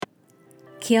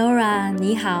Kia ora,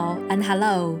 ni hao, and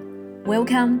hello.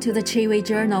 Welcome to the Chiwi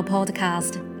Journal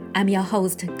podcast. I'm your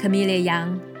host, Camelia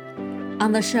Yang.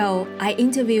 On the show, I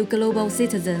interview global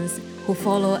citizens who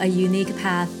follow a unique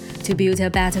path to build a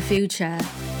better future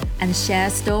and share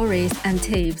stories and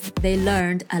tips they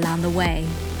learned along the way.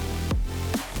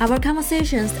 Our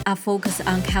conversations are focused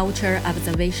on culture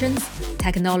observations,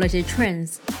 technology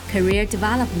trends, career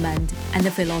development, and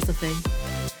philosophy.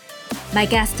 My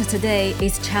guest today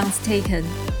is Chance Taken.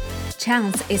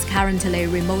 Chance is currently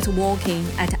remote working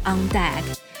at On Deck,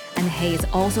 and he is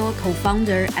also a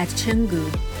co-founder at Chenggu.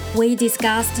 We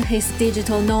discussed his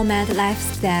digital nomad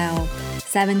lifestyle,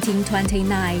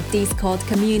 1729 Discord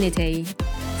community,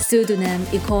 pseudonym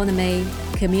economy,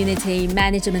 community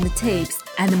management tips,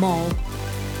 and more.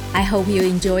 I hope you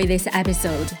enjoy this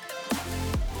episode.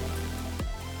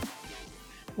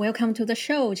 Welcome to the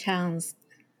show, Chance.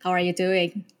 How are you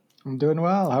doing? I'm doing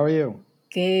well. How are you?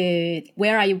 Good.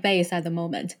 Where are you based at the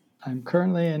moment? I'm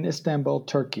currently in Istanbul,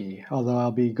 Turkey, although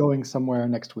I'll be going somewhere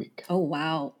next week. Oh,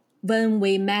 wow. When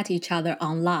we met each other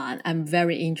online, I'm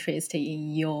very interested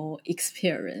in your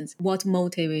experience. What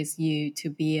motivates you to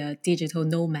be a digital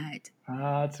nomad?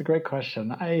 It's a great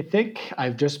question. I think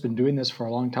I've just been doing this for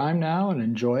a long time now and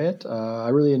enjoy it. I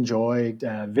really enjoy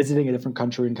visiting a different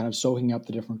country and kind of soaking up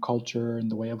the different culture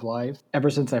and the way of life. Ever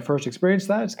since I first experienced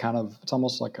that, it's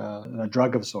almost like a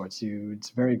drug of sorts.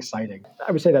 It's very exciting.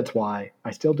 I would say that's why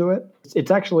I still do it.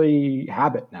 It's actually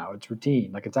habit now. It's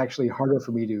routine. Like it's actually harder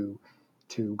for me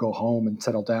to go home and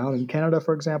settle down. In Canada,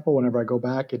 for example, whenever I go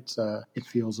back, it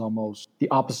feels almost the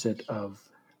opposite of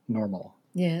normal.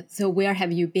 Yeah. So where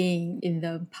have you been in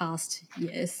the past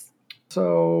years?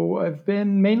 So I've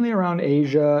been mainly around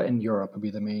Asia and Europe would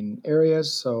be the main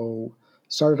areas. So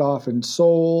started off in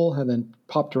Seoul and then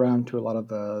popped around to a lot of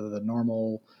the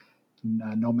normal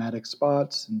nomadic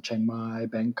spots in Chiang Mai,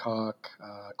 Bangkok,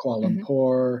 Kuala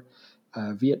Lumpur,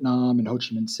 Vietnam and Ho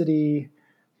Chi Minh City.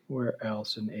 Where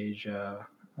else in Asia?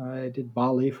 I did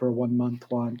Bali for 1 month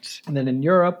once. And then in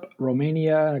Europe,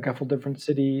 Romania, a couple different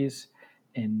cities.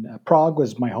 In Prague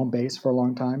was my home base for a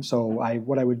long time. So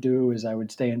what I would do is I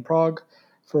would stay in Prague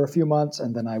for a few months,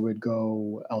 and then I would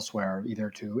go elsewhere, either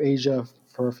to Asia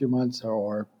for a few months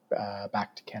or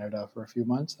back to Canada for a few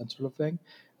months, that sort of thing.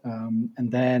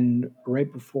 And then right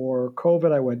before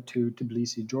COVID, I went to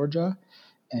Tbilisi, Georgia,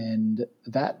 and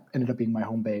that ended up being my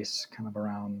home base kind of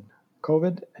around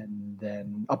COVID, and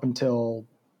then up until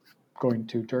going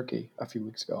to Turkey a few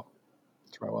weeks ago.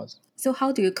 That's where I was. So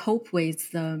how do you cope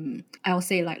with, I'll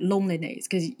say like loneliness?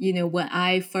 Because, when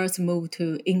I first moved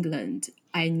to England,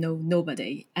 I know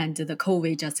nobody and the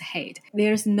COVID just hit.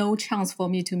 There's no chance for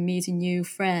me to meet new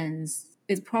friends.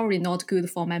 It's probably not good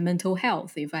for my mental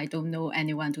health if I don't know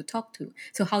anyone to talk to.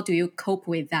 So how do you cope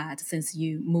with that since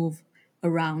you move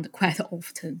around quite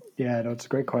often? Yeah, no, it's a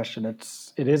great question.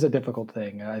 It is a difficult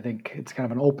thing. I think it's kind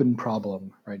of an open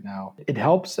problem right now. It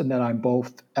helps in that I'm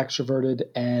both extroverted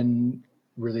and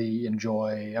really I'm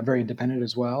very independent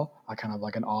as well. I kind of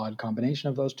like an odd combination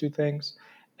of those two things.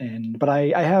 But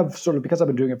I have sort of, because I've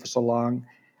been doing it for so long,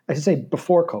 I should say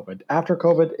before COVID. After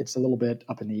COVID, it's a little bit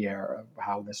up in the air of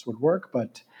how this would work.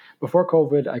 But before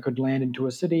COVID, I could land into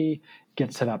a city,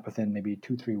 get set up within maybe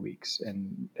 2-3 weeks.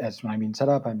 And when I mean set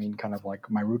up, I mean kind of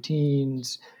like my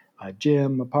routines, a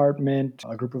gym, apartment,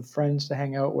 a group of friends to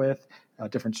hang out with,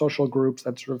 different social groups,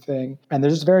 that sort of thing. And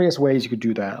there's various ways you could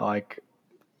do that. Like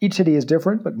each city is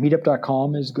different, but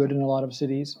meetup.com is good in a lot of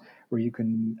cities where you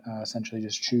can essentially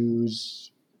just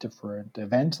choose different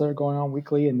events that are going on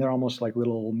weekly, and they're almost like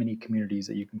little mini communities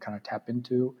that you can kind of tap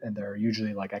into, and they're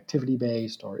usually like activity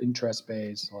based or interest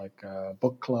based, like a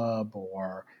book club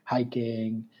or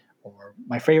hiking, or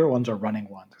my favorite ones are running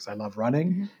ones because I love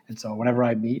running. And so whenever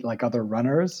I meet like other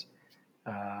runners,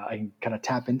 I can kind of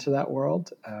tap into that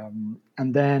world.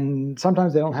 And then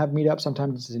sometimes they don't have meetups.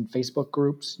 Sometimes it's in Facebook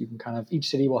groups. You can each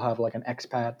city will have like an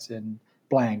expats in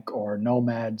blank or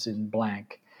nomads in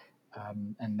blank.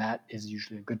 And that is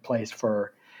usually a good place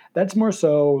that's more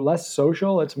so less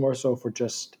social. It's more so for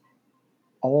just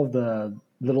all of the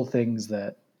little things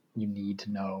that you need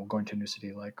to know going to a new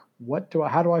city. Like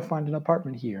how do I find an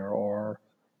apartment here? Or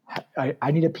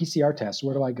I need a PCR test.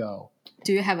 Where do I go?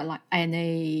 Do you have like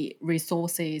any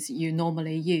resources you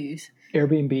normally use?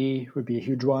 Airbnb would be a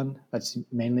huge one. That's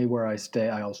mainly where I stay.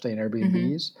 I'll stay in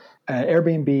Airbnbs.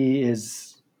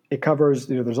 Airbnb it covers,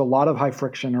 there's a lot of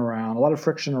friction around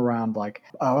like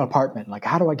an apartment. Like,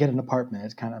 how do I get an apartment?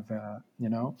 It's kind of,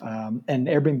 and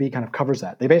Airbnb kind of covers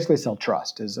that. They basically sell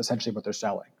trust is essentially what they're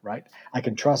selling, right? I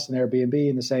can trust an Airbnb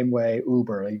in the same way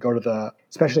Uber. You go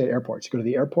especially at airports, you go to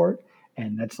the airport,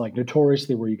 and that's like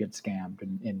notoriously where you get scammed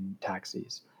in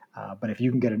taxis. But if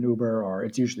you can get an Uber, or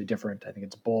it's usually different. I think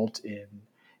it's Bolt in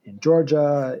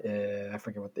Georgia. I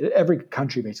forget every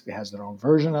country basically has their own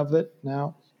version of it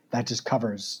now. That just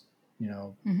covers, I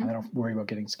don't worry about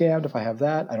getting scammed if I have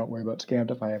that. I don't worry about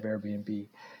scammed if I have Airbnb.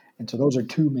 And so those are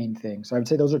two main things. So I would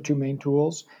say those are two main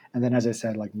tools. And then, as I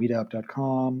said, like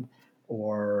meetup.com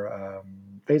or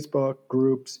Facebook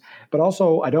groups. But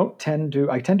also, I tend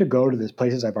to go to these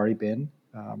places I've already been.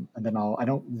 And then I'll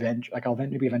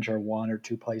maybe venture one or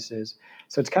two places.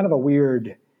 So it's kind of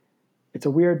it's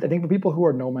a weird, I think for people who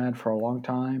are nomad for a long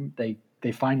time,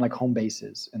 they find like home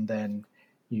bases. And then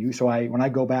when I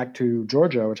go back to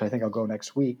Georgia, which I think I'll go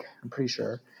next week, I'm pretty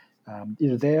sure,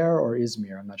 either there or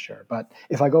Izmir, I'm not sure. But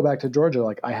if I go back to Georgia,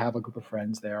 like I have a group of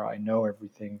friends there, I know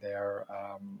everything there.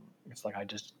 It's like I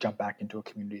just jump back into a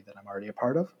community that I'm already a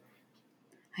part of.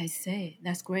 I see.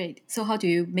 That's great. So how do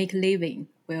you make a living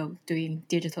while doing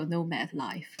digital nomad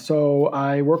life? So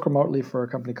I work remotely for a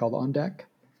company called On Deck,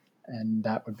 and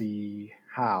that would be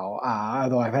how.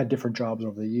 Although I've had different jobs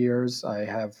over the years, I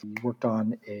have worked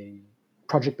on a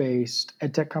project-based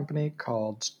edtech company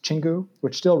called Chingu,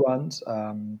 which still runs.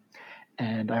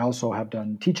 And I also have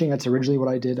done teaching. That's originally what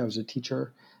I did. I was a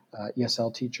teacher,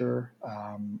 ESL teacher.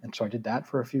 And so I did that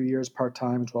for a few years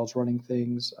part-time as well as running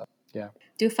things. Yeah.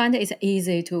 Do you find it's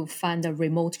easy to find a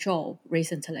remote job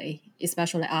recently,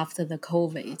 especially after the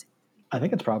COVID? I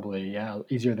think it's probably,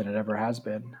 easier than it ever has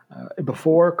been.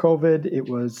 Before COVID,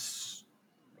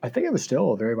 I think it was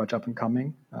still very much up and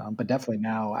coming. But definitely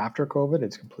now after COVID,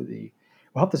 it's completely,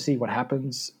 we'll have to see what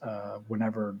happens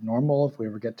whenever normal, if we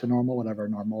ever get to normal, whatever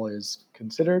normal is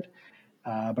considered.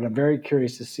 But I'm very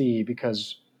curious to see,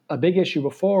 because a big issue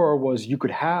before was you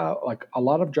could have, like, a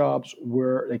lot of jobs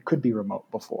where they could be remote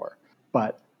before,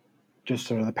 but just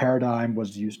sort of the paradigm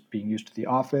was being used to the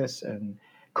office, and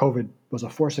COVID was a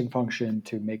forcing function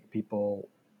to make people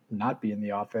not be in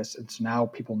the office. And so now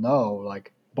people know,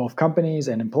 like both companies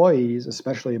and employees,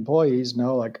 especially employees,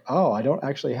 know like, oh, I don't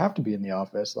actually have to be in the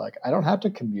office. Like I don't have to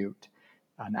commute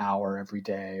an hour every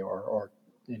day, or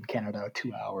in Canada,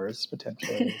 2 hours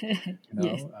potentially.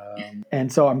 Yes.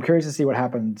 And so I'm curious to see what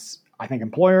happens. I think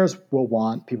employers will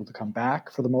want people to come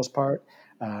back for the most part.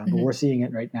 But we're seeing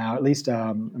it right now. At least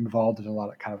I'm involved in a lot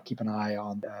of kind of keep an eye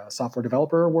on the software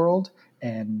developer world,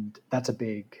 and that's a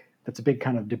big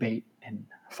kind of debate and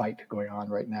fight going on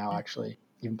right now. Actually,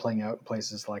 even playing out in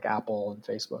places like Apple and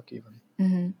Facebook,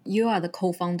 even. You are the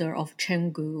co-founder of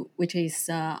Chengu, which is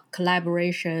a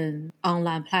collaboration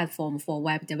online platform for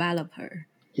web developer.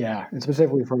 Yeah, and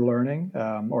specifically for learning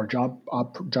or job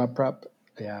prep.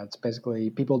 Yeah, it's basically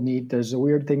there's a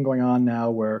weird thing going on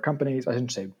now where companies, I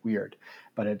shouldn't say weird,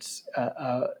 but it's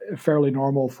fairly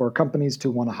normal for companies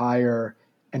to want to hire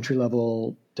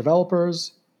entry-level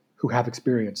developers who have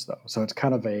experience, though. So it's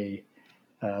kind of a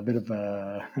bit of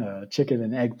a chicken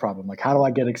and egg problem. Like, how do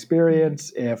I get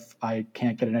experience if I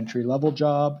can't get an entry-level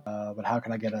job? But how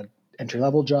can I get an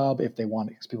entry-level job if they want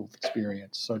people with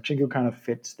experience? So Chingu kind of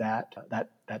fits that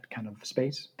kind of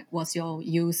space. What's your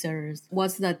users?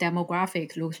 What's the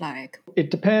demographic look like?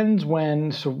 It depends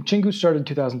when. So Chingu started in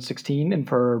 2016, and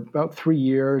for about 3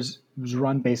 years, it was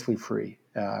run basically free.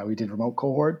 We did remote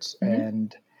cohorts,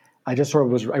 and I just sort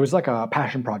of it was like a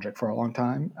passion project for a long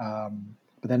time.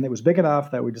 But then it was big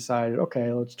enough that we decided,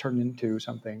 okay, let's turn it into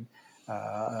something,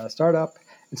 a startup.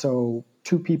 And so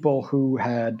two people who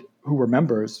were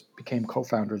members became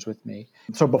co-founders with me.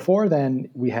 So before then,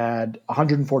 we had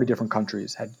 140 different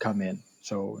countries had come in.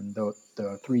 So in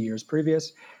the 3 years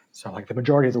previous, so like the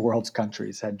majority of the world's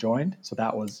countries had joined. So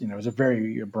that was, it was a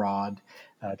very broad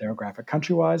demographic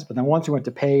country-wise. But then once we went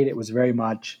to paid, it was very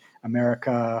much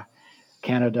America,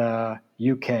 Canada,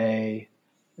 UK,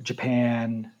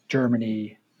 Japan,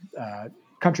 Germany,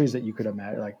 countries that you could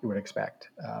imagine, like you would expect.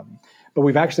 But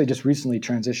we've actually just recently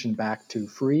transitioned back to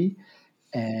free,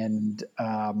 and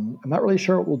I'm not really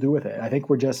sure what we'll do with it. I think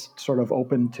we're just sort of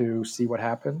open to see what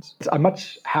happens. I'm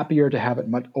much happier to have it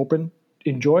much open.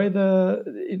 Enjoy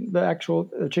the actual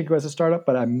Chingu as a startup,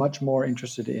 but I'm much more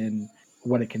interested in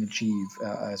what it can achieve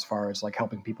as far as like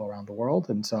helping people around the world.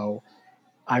 And so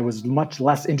I was much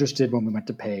less interested when we went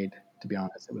to paid, to be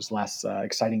honest. It was less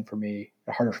exciting for me,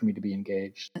 harder for me to be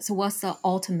engaged. So what's the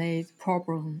ultimate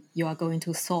problem you are going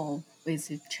to solve with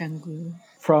Chengu?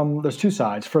 From there's two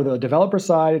sides. For the developer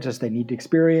side, it's just they need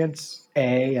experience,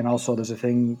 and also there's a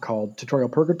thing called tutorial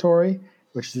purgatory,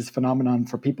 which is this phenomenon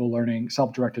for people learning,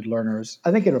 self-directed learners.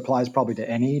 I think it applies probably to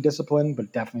any discipline, but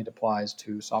it definitely applies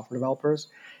to software developers,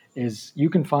 is you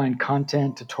can find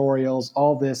content, tutorials,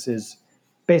 all this is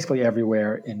basically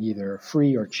everywhere in either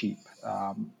free or cheap.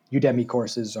 Udemy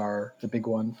courses are the big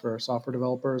one for software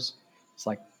developers. It's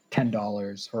like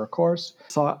 $10 for a course.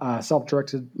 So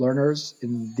self-directed learners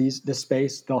in this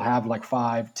space, they'll have like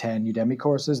 5, 10 Udemy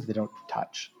courses they don't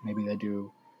touch. Maybe they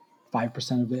do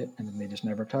 5% of it and then they just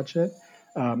never touch it.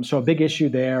 So a big issue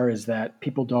there is that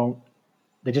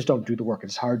they just don't do the work.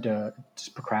 It's hard to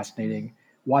just procrastinating,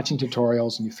 watching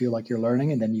tutorials and you feel like you're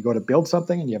learning and then you go to build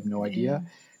something and you have no idea.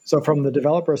 So from the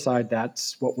developer side,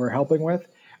 that's what we're helping with.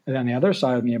 And then the other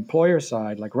side, on the employer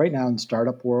side, like right now in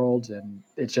startup world, and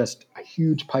it's just a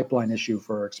huge pipeline issue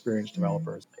for experienced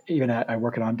developers. Even I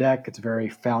work at On Deck, it's very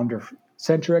founder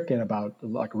centric and about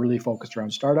like really focused around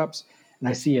startups. And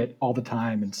I see it all the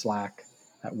time in Slack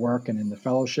at work and in the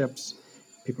fellowships.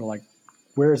 People are like,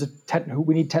 where is it?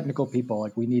 We need technical people,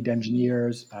 like we need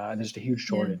engineers, and there's a huge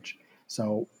shortage.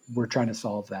 So we're trying to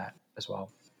solve that as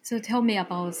well. So tell me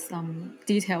about some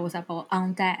details about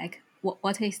On Deck.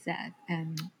 What is that,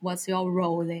 and what's your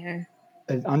role there?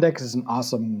 OnDeck is an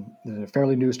awesome,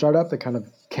 fairly new startup that kind of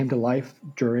came to life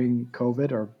during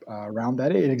COVID or around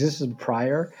that. It existed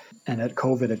prior, and at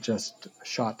COVID, it just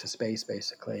shot to space,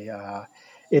 basically.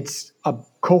 It's a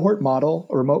cohort model,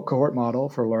 a remote cohort model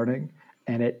for learning,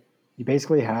 and it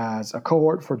basically has a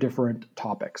cohort for different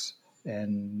topics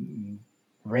and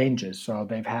ranges. So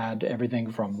they've had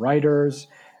everything from writers,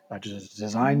 just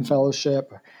design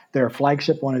fellowship. Their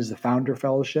flagship one is the founder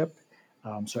fellowship.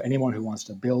 So anyone who wants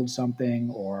to build something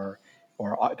or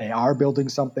they are building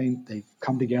something, they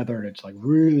come together and it's like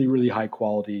really, really high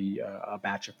quality a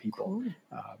batch of people. Cool.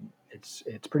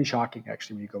 It's pretty shocking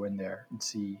actually when you go in there and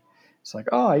see. It's like,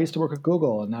 oh, I used to work at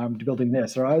Google and now I'm building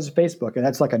this, or I was at Facebook, and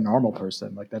that's like a normal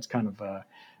person. Like that's kind of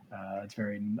it's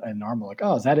very normal. Like,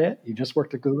 oh, is that it? You just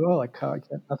worked at Google? Like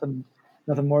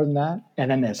nothing more than that. And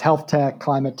then there's health tech,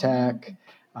 climate tech.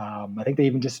 I think they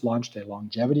even just launched a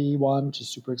longevity one, which is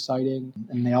super exciting.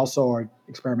 And they also are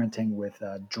experimenting with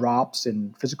drops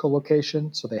in physical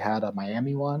location. So they had a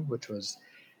Miami one, which was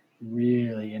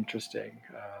really interesting.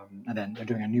 And then they're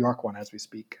doing a New York one as we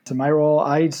speak. So my role,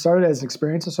 I started as an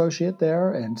experience associate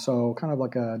there. And so kind of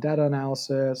like a data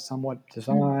analysis, somewhat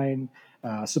design,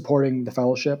 supporting the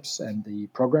fellowships and the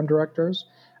program directors.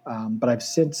 But I've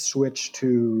since switched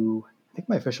to, I think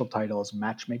my official title is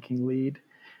matchmaking lead.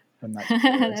 I'm not sure.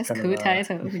 That's a cool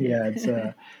title. Yeah, it's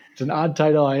an odd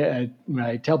title. When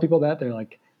I tell people that, they're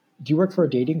like, "Do you work for a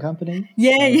dating company?"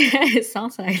 Yeah, it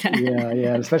sounds like that.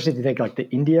 Yeah. Especially if you think like the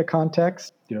India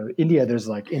context. India, there's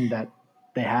like in that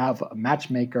they have a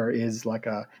matchmaker is like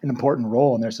an important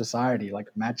role in their society, like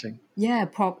matching. Yeah,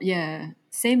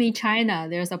 Same in China.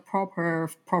 There's a proper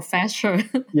profession.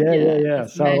 Yeah.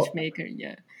 So matchmaker.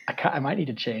 Yeah. I might need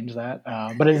to change that,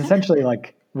 but it's essentially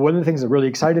like one of the things that really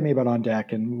excited me about On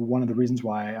Deck, and one of the reasons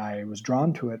why I was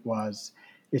drawn to it was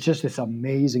it's just this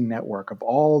amazing network of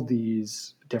all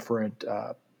these different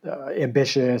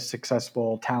ambitious,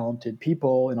 successful, talented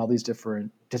people in all these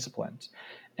different disciplines.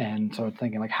 And so I'm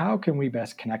thinking like, how can we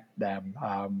best connect them?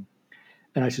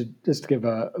 And I should just give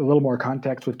a little more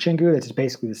context with Chingu. It's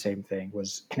basically the same thing,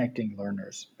 was connecting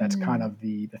learners. That's kind of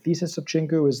the thesis of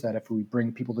Chingu, is that if we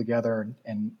bring people together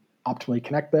and optimally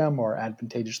connect them or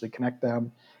advantageously connect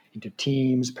them into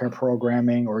teams, pair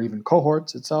programming, or even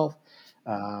cohorts itself,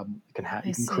 you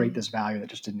can create this value that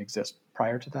just didn't exist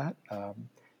prior to that.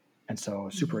 And so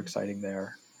super exciting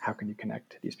there. How can you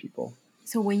connect these people?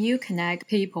 So when you connect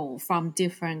people from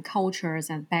different cultures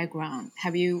and backgrounds,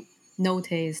 have you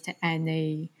noticed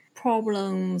any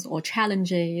problems or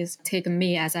challenges? Take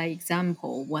me as an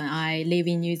example. When I live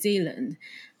in New Zealand,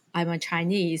 I'm a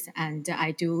Chinese, and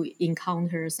I do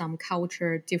encounter some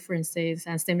culture differences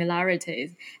and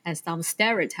similarities and some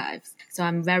stereotypes. So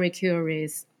I'm very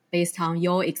curious, based on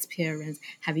your experience,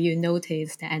 have you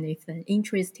noticed anything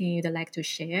interesting you'd like to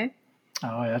share?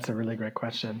 Oh, that's a really great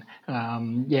question. So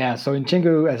in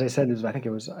Chingu, as I said, it's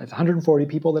 140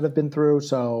 people that have been through.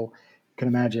 So you can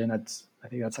imagine I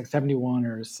think that's like 71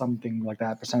 or something like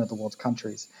that % of the world's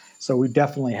countries. So we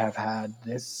definitely have had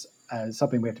this as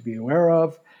something we have to be aware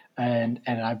of. And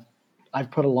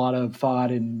I've put a lot of thought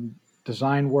in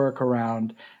design work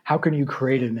around how can you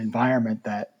create an environment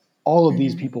that all of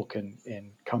these people can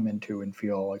come into and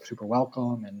feel like super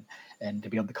welcome and to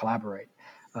be able to collaborate.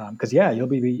 Because you'll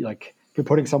be like, if you're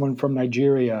putting someone from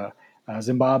Nigeria,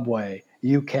 Zimbabwe,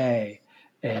 UK,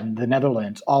 and the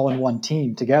Netherlands all in one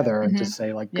team together and just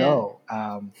say like, go.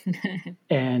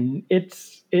 And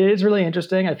it is really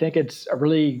interesting. I think it's a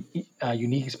really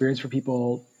unique experience for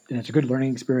people. And it's a good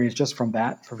learning experience just from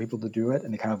that for people to do it.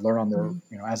 And they kind of learn on their,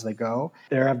 as they go.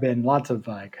 There have been lots of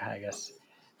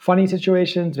funny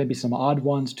situations, maybe some odd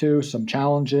ones too, some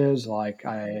challenges. Like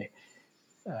what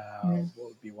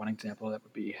would be one example that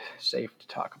would be safe to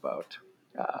talk about?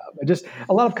 Just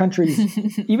a lot of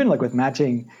countries, even like with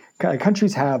matching,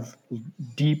 countries have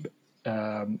deep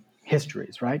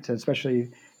histories, right? So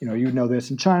especially, you know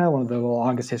this in China, one of the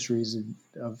longest histories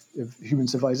of human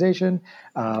civilization.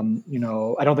 I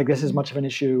don't think this is much of an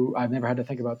issue. I've never had to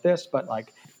think about this, but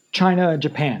like China and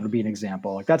Japan would be an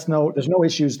example. Like there's no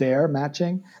issues there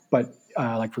matching, but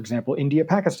like for example, India,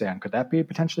 Pakistan, could that be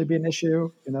potentially be an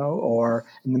issue? Or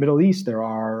in the Middle East, there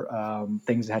are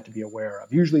things that have to be aware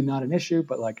of. Usually not an issue,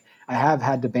 but like I have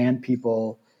had to ban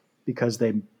people because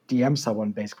they DM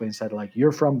someone basically and said like,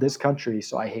 "You're from this country,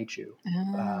 so I hate you."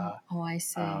 I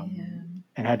see.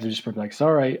 And had to just be like,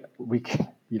 "Sorry, we can."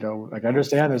 Like I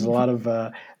understand there's a lot of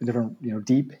different,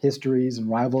 deep histories and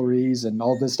rivalries and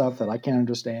all this stuff that I can't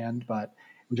understand, but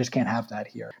we just can't have that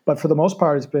here. But for the most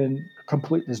part, it's been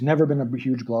complete. There's never been a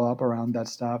huge blow up around that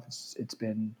stuff. It's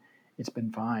been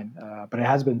fine, but it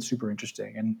has been super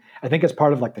interesting. And I think it's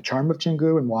part of like the charm of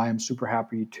Chingu and why I'm super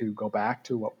happy to go back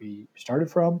to what we started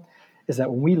from, is that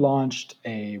when we launched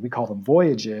we call them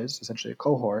voyages, essentially a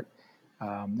cohort,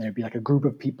 there'd be like a group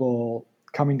of people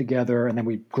coming together, and then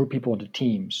we group people into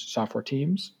teams, software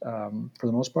teams, for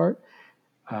the most part,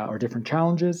 or different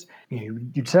challenges.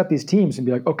 You'd set up these teams and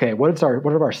be like, okay, what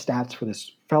are our stats for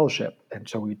this fellowship? And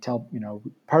so we tell,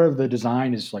 part of the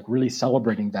design is like really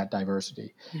celebrating that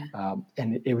diversity. Yeah.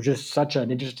 And it was just such an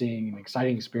interesting and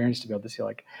exciting experience to be able to see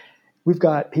like, we've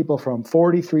got people from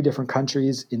 43 different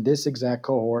countries in this exact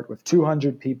cohort with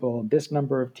 200 people and this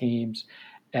number of teams,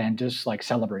 and just like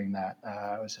celebrating that.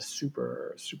 It was just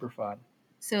super, super fun.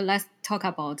 So let's talk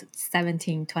about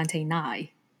 1729.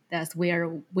 That's where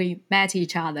we met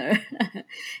each other.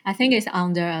 I think it's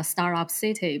under a Startup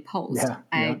City post.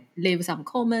 I leave some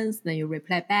comments, then you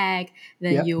reply back,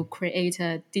 then you create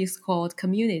a Discord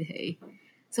community.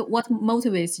 So what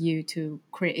motivates you to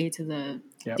create the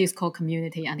Discord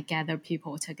community and gather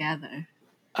people together?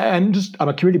 I'm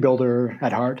a community builder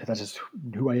at heart. That's just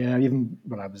who I am. Even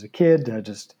when I was a kid,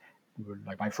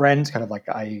 like my friends, kind of like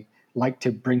I like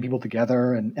to bring people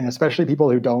together, and especially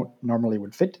people who don't normally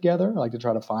would fit together. I like to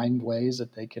try to find ways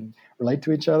that they can relate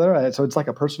to each other. So it's like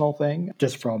a personal thing,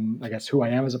 just from, I guess, who I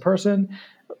am as a person.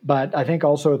 But I think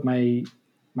also with my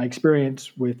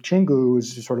experience with Chingu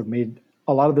has just sort of made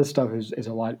a lot of this stuff is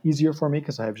a lot easier for me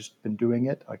because I've just been doing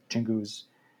it. Like Chingu's,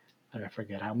 I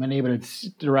forget how many, but it's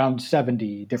around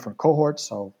 70 different cohorts.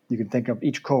 So you can think of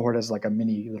each cohort as like a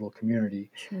mini little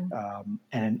community,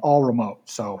 and all remote.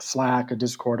 So Slack, a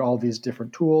Discord, all these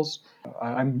different tools,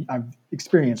 I've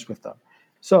experienced with them.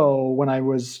 So when I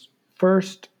was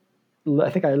first, I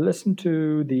think I listened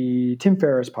to the Tim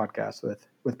Ferriss podcast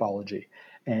with Balaji,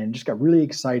 and just got really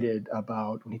excited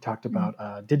about when he talked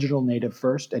about digital native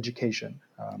first education.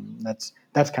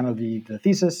 That's kind of the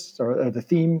thesis or the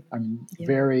theme. I'm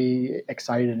very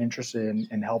excited and interested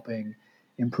in helping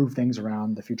improve things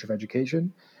around the future of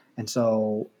education. And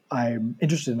so I'm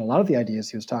interested in a lot of the ideas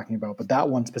he was talking about, but that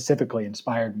one specifically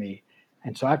inspired me.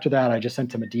 And so after that, I just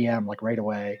sent him a DM like right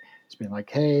away. It's been like,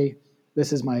 hey,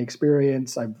 this is my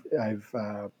experience.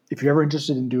 If you're ever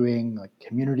interested in doing like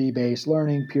community-based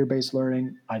learning, peer-based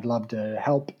learning, I'd love to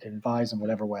help, advise in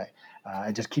whatever way.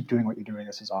 And just keep doing what you're doing.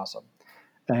 This is awesome.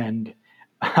 And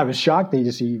I was shocked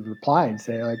that he replied,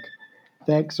 say like,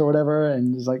 thanks or whatever.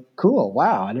 And he's like, cool.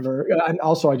 Wow. And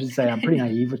also I should say I'm pretty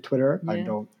naive with Twitter.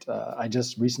 I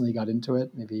just recently got into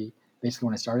it, maybe basically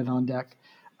when I started on Deck.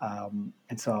 And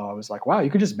so I was like, wow, you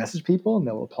could just message people and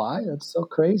they'll reply. That's so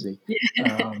crazy.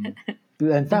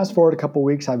 And fast forward a couple of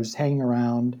weeks, I was hanging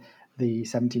around the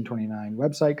 1729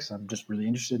 website because I'm just really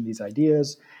interested in these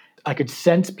ideas. I could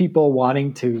sense people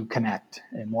wanting to connect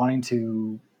and wanting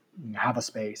to have a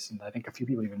space. And I think a few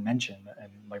people even mentioned,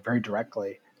 and like very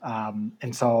directly.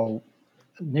 And so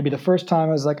maybe the first time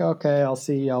I was like, okay,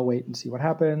 I'll wait and see what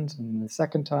happens. And the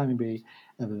second time, maybe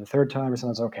the third time or something, I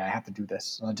was okay, I have to do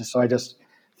this. So I just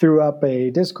threw up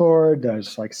a Discord. I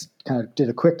just like kind of did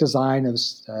a quick design of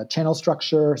channel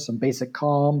structure, some basic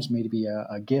comms, maybe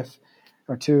a GIF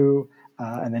or two,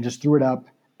 and then just threw it up.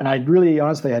 And I really,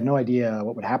 honestly, had no idea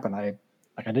what would happen. I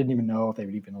didn't even know if they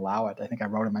would even allow it. I think I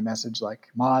wrote in my message like,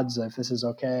 mods, if this is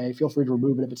okay, feel free to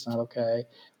remove it if it's not okay.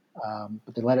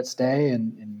 But they let it stay,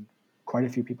 and quite a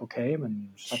few people came, and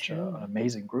such an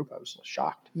amazing group. I was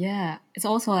shocked. Yeah, it's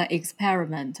also an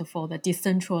experiment for the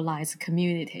decentralized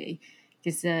community.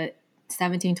 Because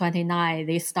 1729,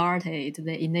 they started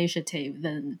the initiative,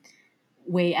 then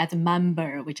we as a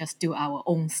member, we just do our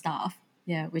own stuff.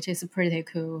 Yeah, which is pretty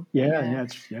cool.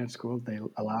 It's cool. They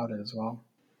allowed it as well.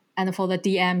 And for the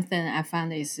DM thing, I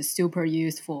found it's super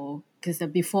useful because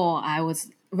before I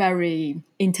was very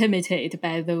intimidated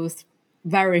by those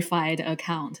verified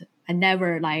accounts. I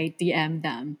never like DM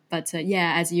them. But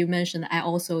yeah, as you mentioned, I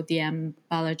also DM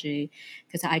Balaji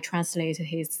because I translated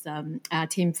his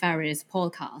Tim Ferriss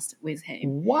podcast with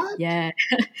him. What? Yeah.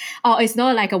 Oh, it's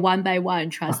not like a one by one Oh,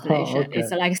 translation. okay.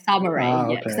 It's like summary. Ah,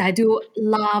 Yeah, because okay. I do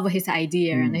love his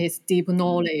idea and Mm. his deep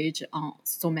knowledge on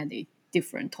so many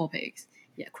different topics.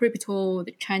 Yeah, crypto,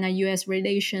 the China-US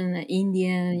relation,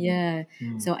 Indian. Yeah.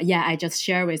 Mm. So yeah, I just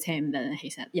share with him. Then he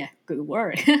said, "Yeah, good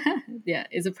work. Yeah,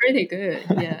 it's pretty good.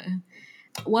 Yeah."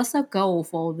 What's the goal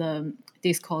for the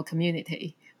Discord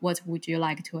community? What would you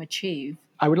like to achieve?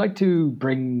 I would like to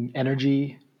bring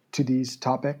energy to these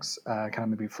topics, kind of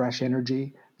maybe fresh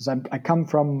energy. Because I come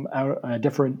from a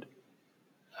different.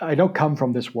 I don't come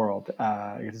from this world.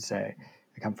 I could say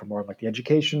I come from more of like the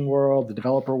education world, the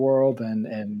developer world,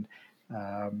 and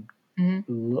um, Mhm.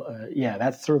 yeah,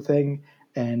 that sort of thing.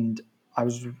 And I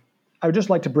was, I would just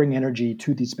like to bring energy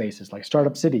to these spaces, like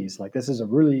startup cities. Like this is a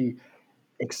really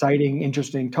exciting,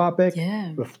 interesting topic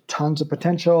Yeah. with tons of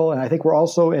potential. And I think we're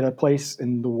also in a place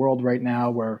in the world right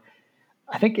now where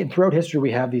I think throughout history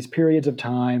we have these periods of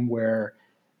time where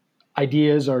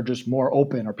ideas are just more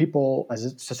open, or people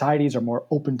as societies are more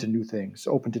open to new things,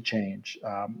 open to change.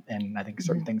 And I think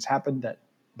certain Mhm. things happen that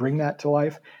bring that to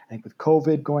life. I think with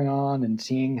COVID going on and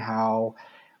seeing how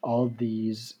all of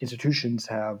these institutions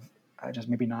have just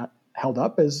maybe not held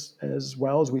up as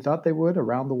well as we thought they would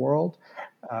around the world.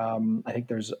 I think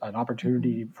there's an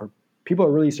opportunity Mhm. for people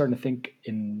are really starting to think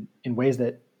in ways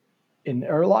that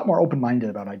are a lot more open minded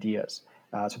about ideas.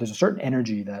 So there's a certain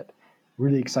energy that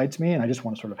really excites me, and I just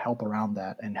want to sort of help around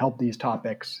that and help these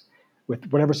topics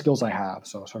with whatever skills I have.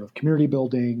 So sort of community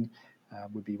building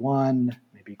would be one,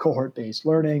 maybe cohort based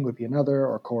learning would be another,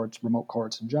 or cohorts, remote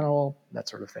cohorts in general, that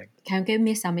sort of thing. Can you give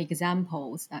me some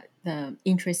examples that the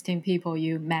interesting people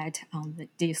you met on the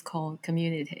Discord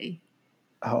community?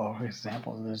 Oh,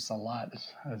 examples. There's a lot.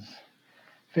 There's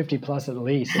 50 plus at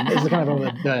least. And this is kind of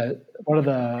one of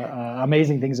the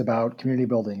amazing things about community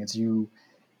building is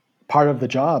part of the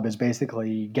job is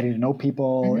basically getting to know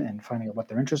people Mhm. and finding out what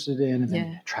they're interested in and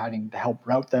then Yeah. trying to help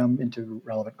route them into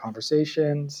relevant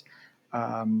conversations.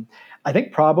 Um, I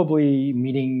think probably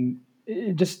meeting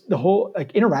just the whole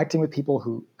like interacting with people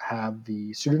who have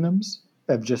the pseudonyms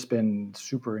have just been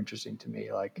super interesting to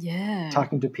me. Like Yeah.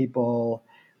 talking to people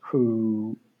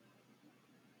who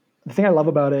the thing I love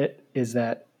about it is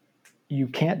that you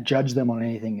can't judge them on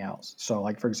anything else. So,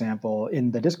 like for example,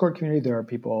 in the Discord community, there are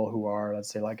people who are, let's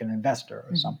say, like an investor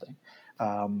or Mhm. something,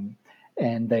 um,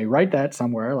 and they write that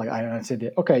somewhere. Like I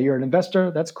said, okay, you're an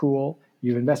investor. That's cool.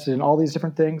 You've invested in all these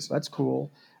different things. That's cool.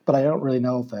 But I don't really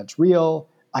know if that's real.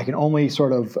 I can only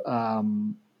sort of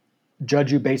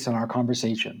judge you based on our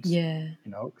conversations, Yeah.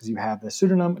 because you have the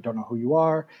pseudonym. I don't know who you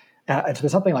are. And so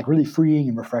there's something like really freeing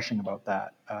and refreshing about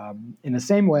that. In the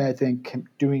same way, I think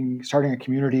starting a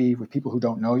community with people who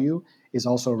don't know you is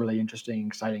also really interesting,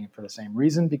 exciting for the same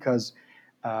reason. Because,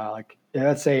 like,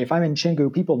 let's say if I'm in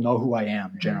Chingu, people know who I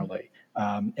am Mhm. generally,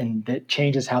 and that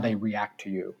changes how they react to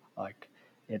you. Like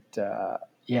it,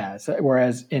 yeah. So,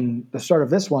 whereas in the start of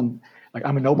this one, like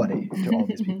I'm a nobody to all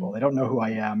these people. They don't know who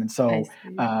I am, and I so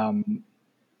see. um,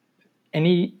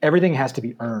 everything has to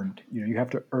be earned. You have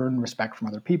to earn respect from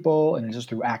other people, and it's just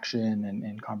through action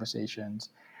and conversations.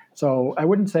 So I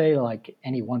wouldn't say like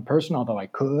any one person, although I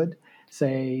could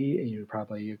say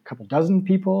probably a couple dozen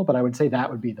people, but I would say that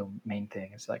would be the main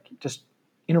thing. It's like just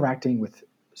interacting with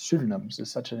pseudonyms is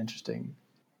such an interesting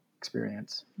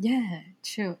experience. Yeah,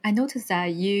 true. I noticed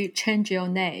that you changed your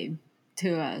name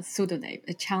to a pseudonym,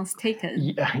 a chance taken.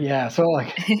 Yeah, yeah. So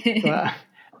like, uh,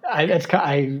 it's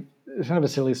kind of a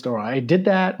silly story. I did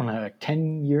that when I like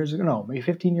 10 years ago, no, maybe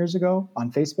 15 years ago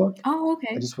on Facebook. Oh, I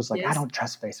okay. just was like, I Yes. don't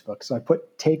trust Facebook, so I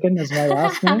put Taken as my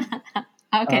last name.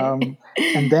 Okay.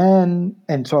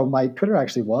 And so my Twitter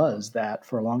actually was that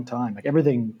for a long time. Like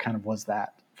everything kind of was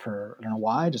that for I don't know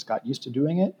why. I just got used to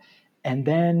doing it, and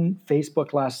then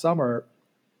Facebook last summer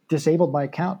disabled my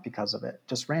account because of it,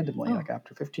 just randomly. Oh, Like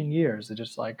after 15 years, they're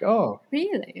just like, oh,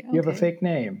 really? you have a Okay. fake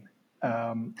name.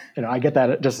 I get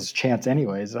that just as chance,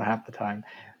 anyways, half the time.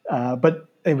 But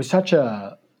it was such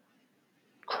a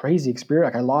crazy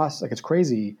experience. Like I lost. Like it's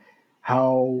crazy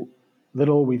how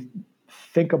little we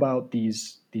think about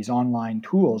these online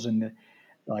tools. And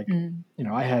like Mm.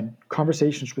 I had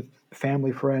conversations with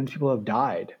family, friends, people have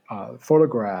died,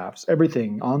 photographs,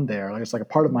 everything on there. Like it's like a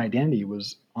part of my identity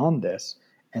was on this,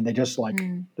 and they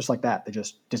Mm. just like that, they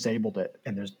just disabled it,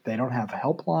 and they don't have a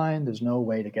helpline. There's no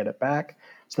way to get it back.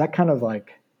 So that kind of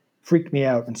like freaked me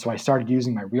out, and so I started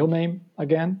using my real name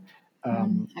again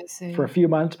Mm. I for a see. few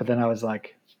months. But then I was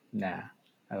like, nah,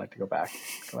 I like to go back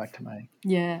to my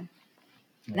Yeah.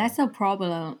 That's a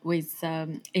problem with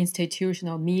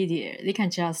institutional media. They can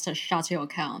just shut your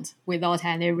account without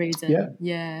any reason. Yeah,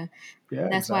 Yeah. yeah,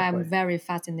 That's why I'm exactly. very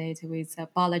fascinated with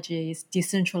Apology's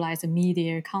decentralized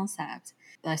media concept.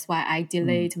 That's why I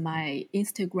delete my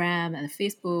Instagram and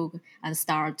Facebook and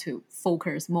start to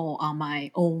focus more on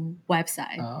my own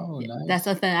website. Oh, Yeah, that's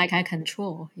nice. the thing I can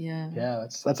control. Yeah. Yeah,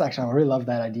 that's actually, I really love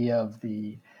that idea of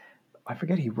the, I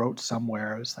forget, he wrote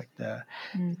somewhere, it was like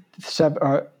Mm.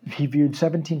 he viewed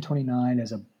 1729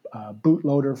 as a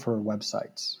bootloader for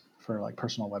websites, for like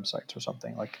personal websites or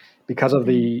something. Like, because of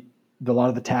the a lot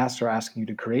of the tasks are asking you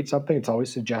to create something, it's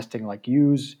always suggesting like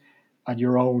use on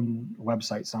your own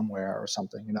website somewhere or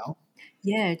something, you know?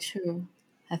 Yeah, true.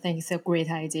 I think it's a great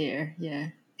idea. Yeah.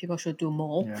 People should do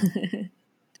more. Yeah.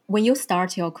 When you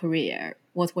start your career,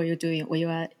 what were you doing? Were you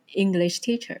an English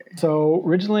teacher? So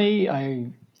originally,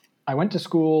 I went to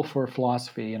school for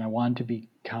philosophy, and I wanted to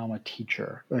become a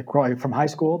teacher. Like from high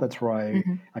school, that's where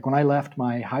Hmm. like when I left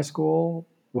my high school,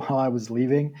 while I was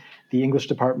leaving, the English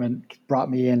department brought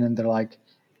me in, and they're like,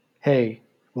 "Hey,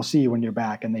 we'll see you when you're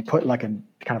back." And they put like a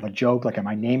kind of a joke, like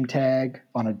my name tag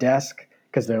on a desk,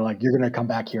 because they're like, "You're going to come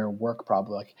back here and work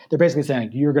probably." Like, they're basically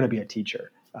saying you're going to be a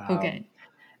teacher. Okay.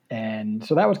 And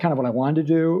so that was kind of what I wanted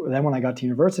to do. And then when I got to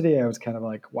university, I was kind of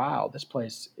like, wow, this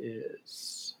place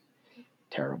is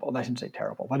terrible. I shouldn't say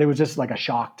terrible, but it was just like a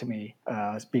shock to me,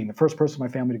 as being the first person in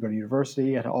my family to go to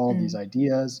university. I had all these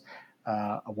ideas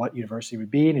of what university would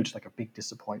be, and it was like a big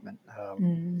disappointment.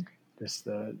 Mm. Just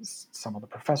some of the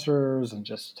professors, and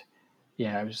just,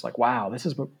 yeah, I was just like, wow, this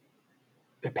is what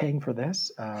they're paying for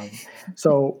this.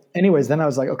 So, anyways, then I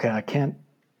was like, okay, I can't.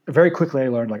 Very quickly, I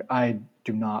learned like I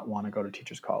do not want to go to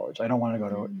teachers college. I don't want to go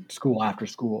to school after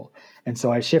school, and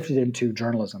so I shifted into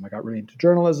journalism. I got really into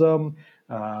journalism.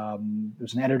 There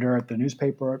was an editor at the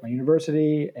newspaper at my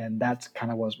university, and that's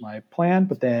kind of was my plan.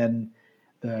 But then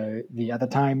the at the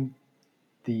time,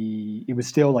 it was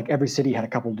still like every city had a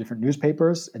couple of different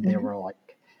newspapers, and they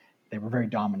were very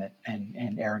dominant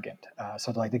and arrogant.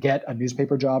 So to get a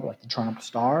newspaper job like the Toronto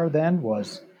Star then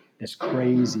was this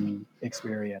crazy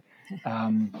experience.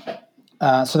 Um,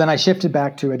 so then I shifted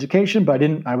back to education, but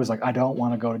I was like, I don't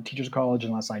want to go to teachers college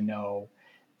unless I know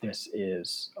this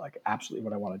is like absolutely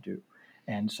what I want to do.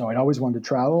 And so I'd always wanted to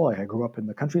travel. Like, I grew up in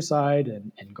the countryside,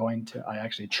 and I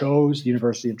actually chose the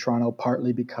University of Toronto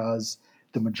partly because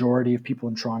the majority of people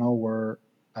in Toronto were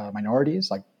minorities,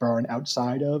 like born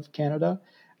outside of Canada.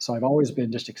 So I've always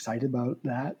been just excited about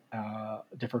that,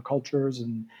 different cultures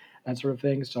and that sort of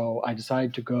thing. So I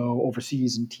decided to go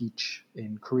overseas and teach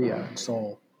in Korea, in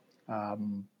Seoul.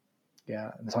 Um,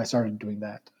 yeah, and so I started doing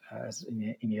that as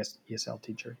an ESL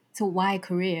teacher. So why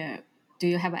Korea? Do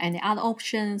you have any other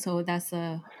options, or that's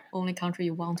the only country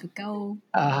you want to go?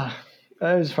 Uh,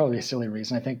 that was probably a silly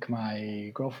reason. I think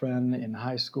my girlfriend in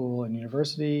high school and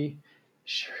university,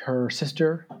 her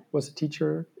sister was a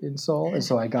teacher in Seoul, and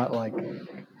so I got like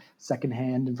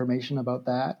secondhand information about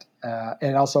that.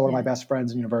 And also, one of my Yeah. best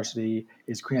friends in university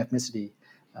is Korean ethnicity,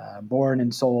 born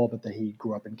in Seoul, but that he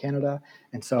grew up in Canada.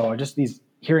 And so, just these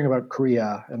hearing about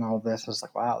Korea and all of this, I was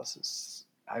like, wow,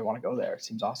 I want to go there. It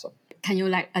seems awesome. Can you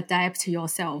adapt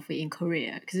yourself in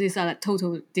Korea? Because it's a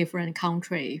total different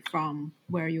country from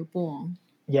where you're born.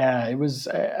 Yeah, it was.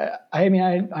 I mean,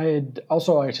 I had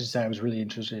also, I should say, I was really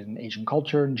interested in Asian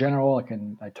culture in general.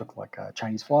 I took like a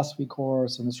Chinese philosophy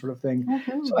course and this sort of thing.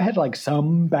 So I Oh. had like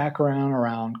some background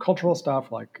around cultural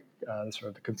stuff, like sort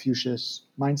of the Confucius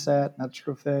mindset, that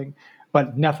sort of thing,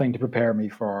 but nothing to prepare me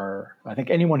for. I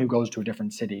think anyone who goes to a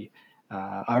different city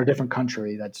or a different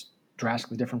country that's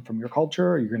drastically different from your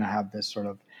culture, you're going to have this sort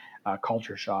of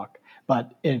culture shock.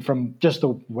 But from just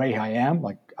the way I am,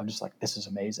 like, I'm just like, this is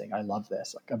amazing. I love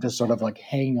this. Like, I'm just sort of like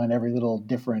hanging on every little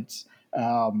difference.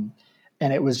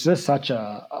 And it was just such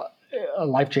a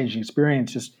life changing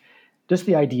experience. Just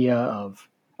the idea of,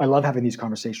 I love having these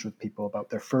conversations with people about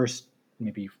their first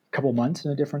maybe couple months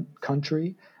in a different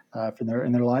country in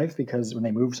their life, because when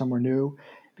they move somewhere new,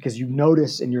 because you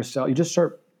notice in yourself, you just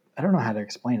start. I don't know how to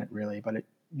explain it really, but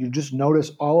you just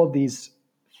notice all of these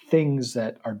things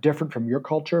that are different from your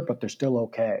culture, but they're still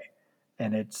okay.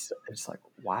 And it's like,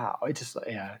 wow, it's just,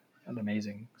 yeah, an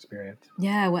amazing experience.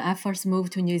 Yeah, when I first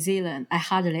moved to New Zealand, I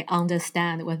hardly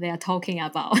understand what they are talking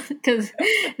about because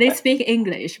they speak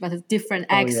English but a different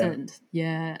Oh yeah, accent.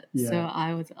 Yeah, so yeah.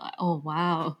 I was like, oh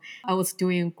wow, I was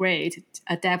doing great,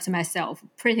 adapt myself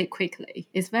pretty quickly.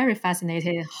 It's very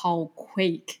fascinating how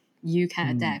quick you can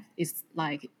Mm, adapt. It's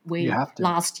like you we have to.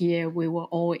 last year we were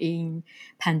all in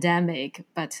pandemic,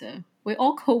 but we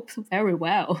all coped very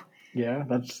well. Yeah,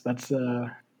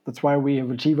 that's why we have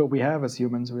achieved what we have as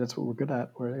humans. That's what we're good at.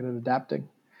 We're good at adapting.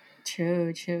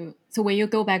 True, true. So when you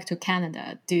go back to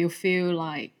Canada, do you feel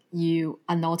like you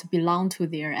are not belong to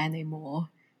there anymore?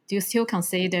 Do you still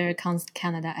consider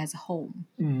Canada as home?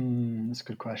 That's a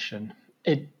good question.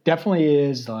 It definitely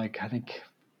is like, I think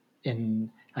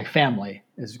in like family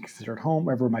is considered home.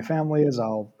 Wherever my family is,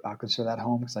 I'll consider that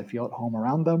home because I feel at home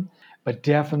around them. But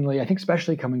definitely, I think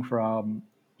especially coming from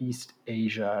East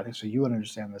Asia, I think so. You would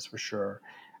understand this for sure.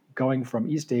 Going from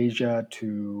East Asia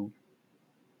to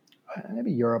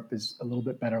maybe Europe is a little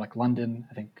bit better, like London,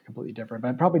 I think completely different,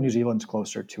 but probably New Zealand's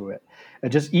closer to it.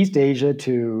 Just East Asia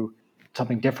to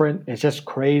something different. It's just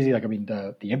crazy. Like, I mean,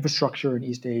 the infrastructure in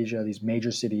East Asia, these major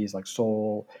cities like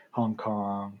Seoul, Hong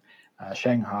Kong,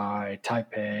 Shanghai,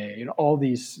 Taipei, all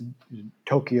these,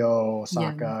 Tokyo, Yeah.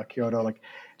 Osaka, Kyoto, like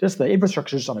just the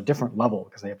infrastructure is on a different level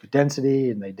because they have the density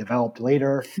and they developed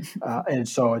later. And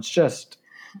so it's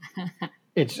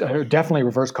definitely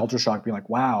reverse culture shock being like,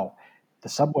 wow, the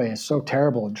subway is so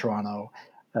terrible in Toronto.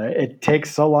 It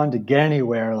takes so long to get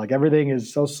anywhere. Like everything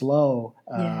is so slow.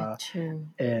 Yeah, true.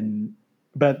 And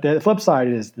but the flip side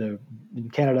is in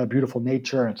Canada, beautiful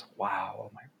nature. It's wow,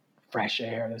 oh my fresh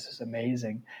air. This is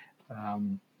amazing.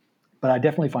 Um, but I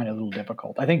definitely find it a little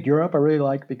difficult. I think Europe I really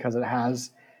like because it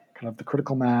has kind of the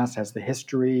critical mass, has the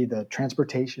history, the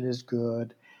transportation is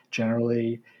good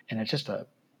generally, and it's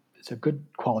a good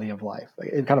quality of life.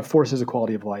 It kind of forces a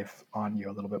quality of life on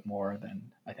you a little bit more than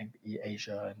I think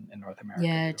Asia and North America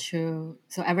Yeah, do. true.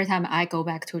 So every time I go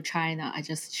back to China, I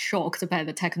just shocked by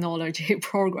the technology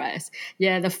progress.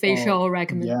 Yeah, the Oh, facial yeah,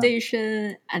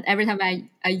 recommendation, and every time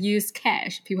I use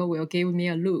cash, people will give me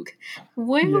a look. yeah.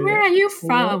 Where are you What?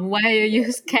 from? Why you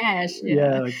use cash? Yeah,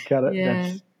 Yeah, like kind of yeah,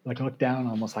 that's like look down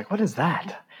almost like what is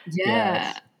that? Yeah,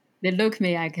 yeah. They look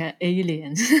me like an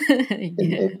alien.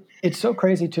 Yeah. it's so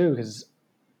crazy too because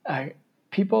I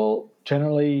people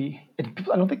generally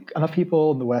I don't think enough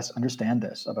people in the West understand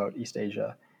this about East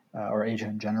Asia or Asia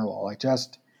in general. Like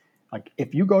just like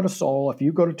if you go to Seoul, if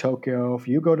you go to Tokyo, if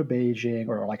you go to Beijing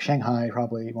or like Shanghai,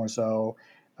 probably more so,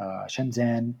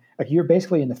 Shenzhen, like you're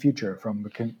basically in the future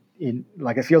in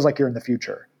like it feels like you're in the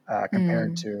future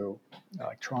compared Mm, to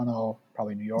like Toronto,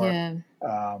 probably New York, yeah.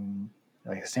 um,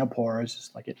 like Singapore is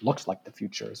just like it looks like the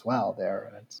future as well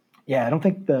there. And yeah, I don't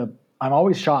think I'm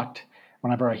always shocked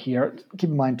whenever I hear.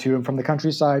 Keep in mind too, I'm from the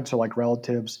countryside, so like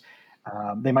relatives,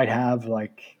 they might have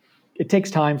like it takes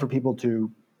time for people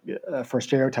to for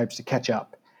stereotypes to catch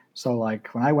up. So like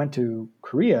when I went to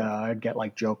Korea, I'd get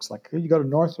like jokes like you go to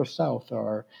north or south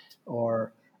or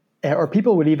or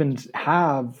people would even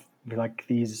have like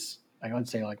these I would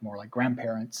say like more like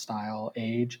grandparent style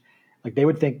age. Like they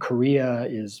would think Korea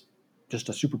is just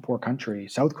a super poor country,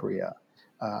 South Korea.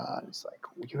 It's like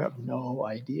you have no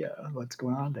idea what's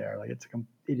going on there. Like it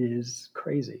is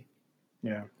crazy.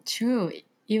 Yeah, True.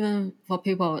 Even for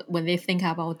people, when they think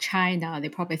about China, they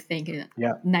probably think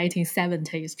yeah,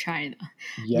 1970s China.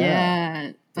 yeah,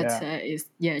 Yeah, but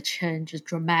yeah. it changes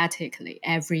dramatically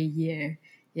every year.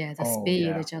 Yeah, the Oh speed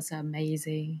yeah. is just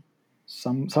amazing.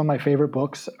 Some of my favorite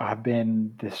books have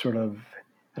been this sort of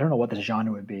I don't know what the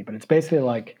genre would be, but it's basically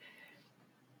like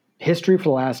history for the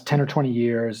last 10 or 20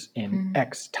 years in Mm.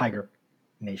 X tiger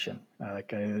nation.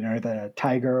 The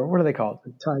tiger, what are they called?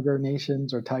 The tiger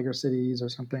nations or tiger cities or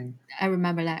something? I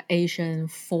remember that Asian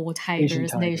Four Asian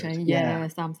Tigers tigers. Nation. Yeah. Yeah,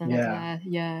 something like Yeah. that.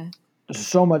 Yeah. There's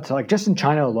so much like just in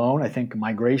China alone, I think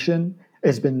migration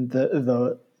has been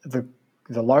the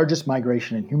largest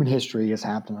migration in human history has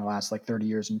happened in the last like 30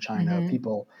 years in China. Hmm.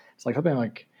 People, it's like something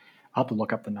like I'll have to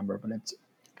look up the number, but it's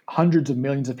hundreds of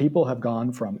millions of people have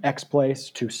gone from X place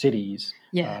to cities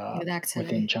Yeah, within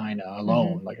exactly. China Hmm.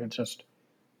 alone. Like it's just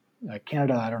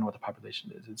Canada. I don't know what the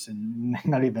population is. It's in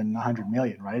not even 100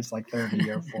 million, right? It's like 30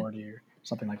 or 40 or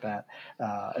something like that.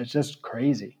 It's just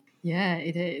crazy. Yeah,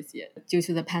 it is. Yeah. Due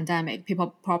to the pandemic,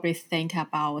 people probably think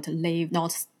about leave,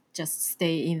 not just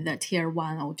stay in the tier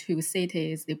one or two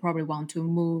cities. They probably want to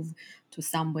move to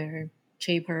somewhere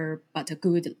cheaper but a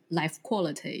good life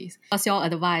quality. What's your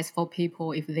advice for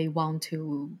people if they want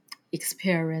to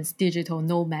experience digital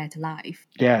nomad life?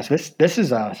 Yes, this is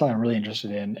something I'm really interested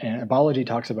in, and Abology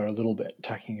talks about it a little bit,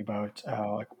 talking about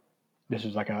like this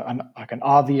is like an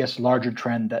obvious larger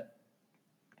trend that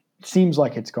seems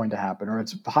like it's going to happen, or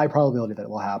it's a high probability that it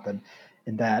will happen,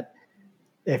 in that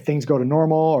if things go to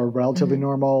normal or relatively Mhm.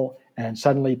 normal, and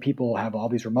suddenly people have all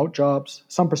these remote jobs,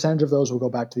 some percentage of those will go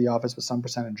back to the office, but some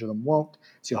percentage of them won't.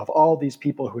 So you'll have all these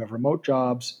people who have remote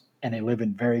jobs and they live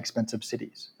in very expensive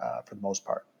cities for the most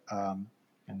part,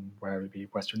 and where it would be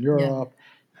Western Yeah. Europe,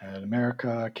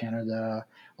 America, Canada,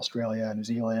 Australia, New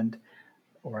Zealand,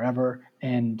 or wherever.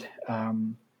 And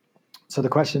so the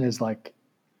question is like,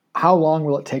 how long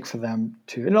will it take for them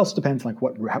to? It also depends like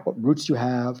what roots you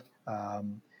have.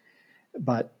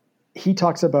 But he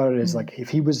talks about it as like if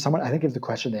he was someone. I think if the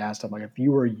question they asked him like if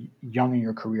you were young in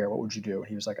your career, what would you do? And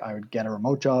he was like, I would get a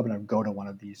remote job and I would go to one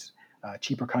of these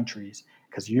cheaper countries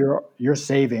because you're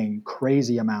saving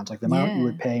crazy amounts. Like the amount you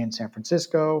would pay in San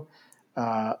Francisco,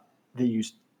 that you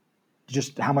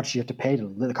just how much you have to pay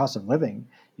to the cost of living.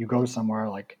 You go somewhere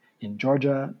like in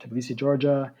Georgia, Tbilisi,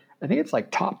 Georgia. I think it's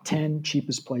like top 10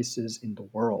 cheapest places in the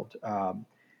world.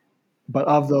 But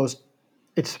of those,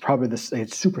 it's probably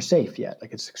it's super safe yet.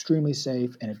 Like it's extremely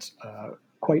safe and it's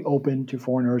quite open to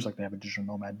foreigners. Like they have a digital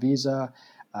nomad visa.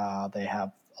 They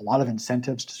have a lot of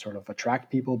incentives to sort of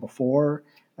attract people before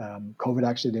COVID.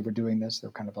 Actually, they were doing this. They're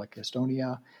kind of like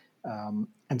Estonia.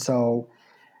 And so,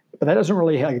 but that doesn't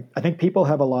really, I think people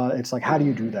have a lot, it's like, how do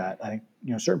you do that? I think,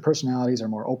 certain personalities are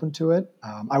more open to it.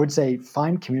 I would say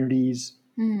find communities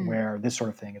where this sort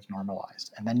of thing is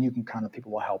normalized. And then you can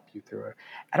people will help you through it.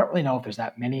 I don't really know if there's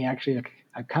that many actually.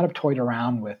 I've kind of toyed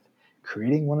around with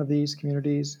creating one of these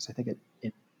communities because I think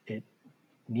it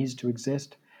needs to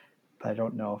exist, but I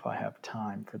don't know if I have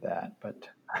time for that. But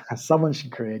someone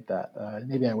should create that.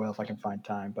 Maybe I will if I can find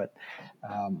time. But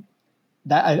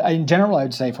that in general, I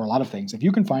would say for a lot of things, if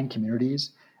you can find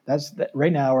communities,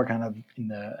 right now we're kind of in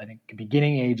the, I think,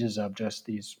 beginning ages of just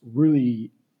these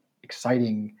really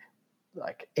exciting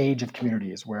like age of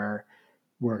communities where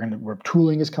where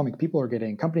tooling is coming.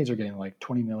 Companies are getting like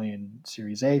 20 million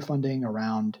Series A funding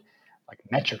around like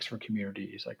metrics for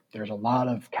communities. Like there's a lot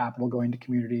of capital going to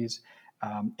communities.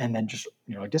 And then just,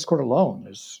 like Discord alone,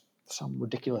 there's some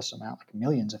ridiculous amount, like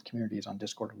millions of communities on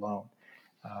Discord alone.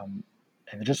 And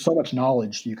there's just so much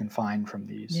knowledge you can find from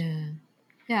these.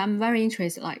 Yeah, I'm very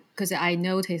interested, like, because I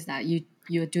noticed that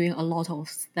you're doing a lot of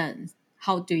things.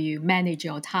 How do you manage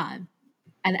your time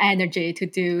and energy to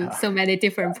do so many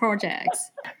different projects?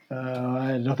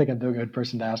 I don't think I'm a good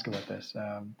person to ask about this.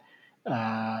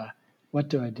 What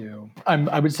do I do?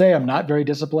 I would say I'm not very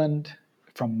disciplined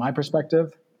from my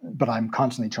perspective, but I'm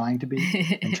constantly trying to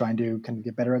be and trying to kind of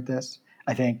get better at this.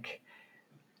 I think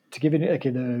to give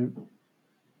you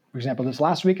for example, this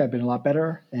last week I've been a lot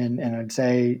better, and I'd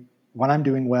say when I'm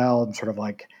doing well, I'm sort of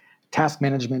like task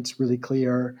management's really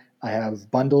clear. I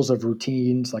have bundles of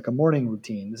routines, like a morning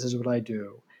routine. This is what I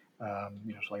do. So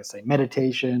like I say,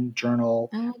 meditation, journal,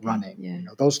 running.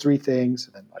 Those three things,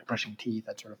 and then like brushing teeth,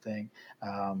 that sort of thing.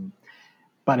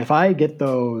 But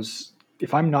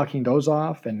if I'm knocking those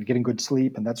off and getting good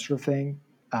sleep and that sort of thing,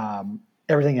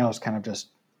 everything else kind of just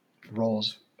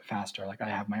rolls faster. Like I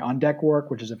have my on deck work,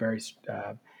 which is a very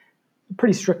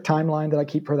pretty strict timeline that I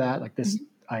keep for that. Like this,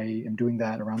 I am doing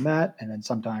that around that. And then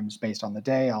sometimes based on the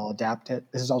day, I'll adapt it.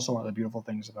 This is also one of the beautiful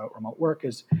things about remote work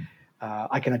is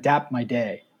I can adapt my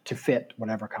day to fit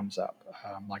whatever comes up.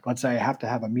 Like let's say I have to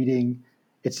have a meeting.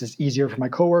 It's just easier for my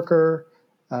coworker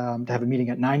to have a meeting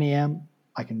at 9 a.m.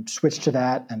 I can switch to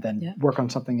that and then work on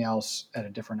something else at a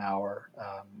different hour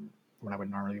when I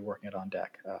would normally be working it on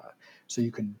deck. So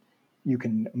you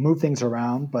can move things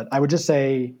around, but I would just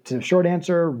say, to the short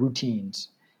answer, routines.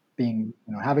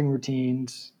 Having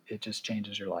routines, it just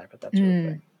changes your life at that sort of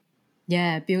thing.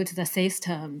 Yeah, build the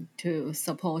system to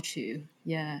support you.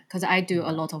 Yeah, because I do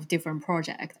a lot of different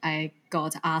projects. I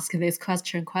got asked this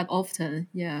question quite often.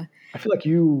 Yeah, I feel like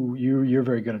you're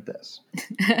very good at this.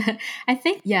 I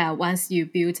think once you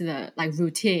build the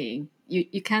routine,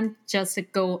 you can't just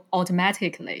go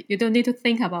automatically. You don't need to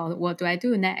think about what do I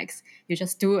do next. You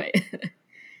just do it.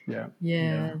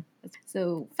 Yeah.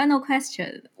 So final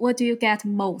question, what do you get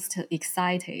most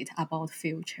excited about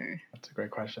future? That's a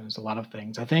great question. There's a lot of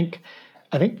things. I think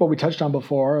what we touched on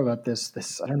before about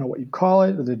this I don't know what you call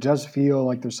it, but it does feel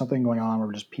like there's something going on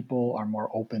where just people are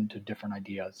more open to different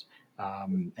ideas.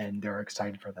 And they're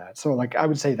excited for that. So like I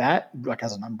would say that like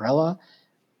as an umbrella,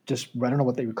 just I don't know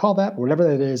what they would call that, but whatever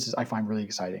that is I find really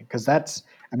exciting because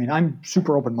I'm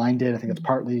super open-minded. I think it's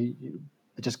partly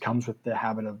it just comes with the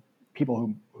habit of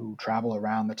people who travel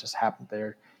around that just happen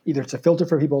there. Either it's a filter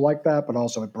for people like that, but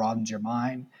also it broadens your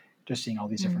mind, just seeing all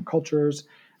these different cultures.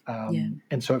 And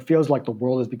so it feels like the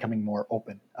world is becoming more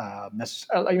open,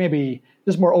 like maybe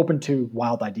just more open to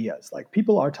wild ideas. Like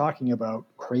people are talking about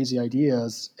crazy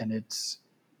ideas and it's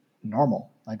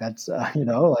normal. Like that's,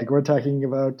 like we're talking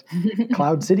about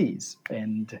cloud cities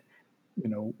and,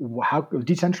 how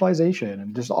decentralization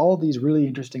and just all of these really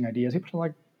interesting ideas. People are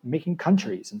like making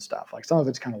countries and stuff. Like some of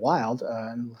it's kind of wild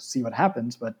and we'll see what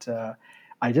happens. But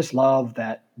I just love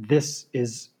that there's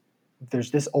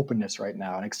this openness right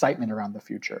now and excitement around the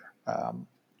future,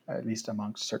 at least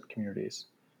amongst certain communities.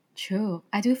 True.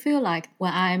 I do feel like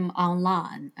when I'm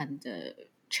online and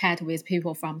chat with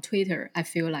people from Twitter, I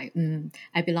feel like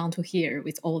I belong to here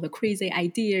with all the crazy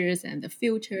ideas and the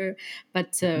future.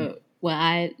 But when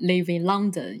I live in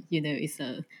London, it's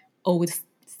a old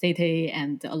city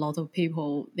and a lot of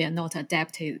people, they're not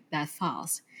adapted that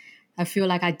fast. I feel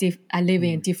like I live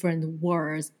in different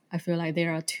worlds. I feel like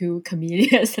there are two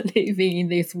chameleons living in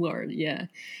this world. Yeah.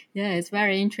 Yeah, it's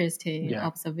very interesting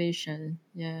observation.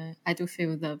 Yeah, I do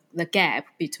feel the gap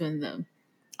between the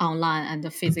online and the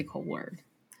physical world.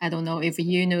 I don't know if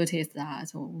you noticed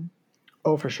that or...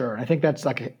 Oh, for sure. I think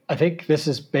I think this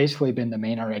has basically been the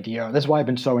main idea. This is why I've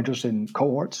been so interested in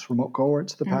remote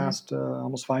cohorts, the past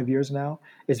almost 5 years now,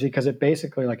 is because it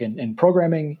basically, like in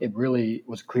programming, it really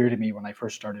was clear to me when I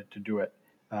first started to do it.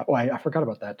 I forgot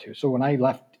about that too. So when I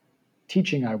left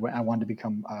teaching, I wanted to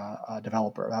become a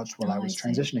developer. That's what I was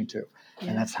transitioning to. Yeah.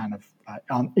 And that's kind of,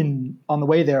 on the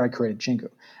way there, I created Chinku.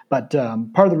 But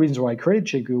part of the reasons why I created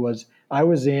Chinku was I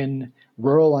was in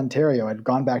rural Ontario. I'd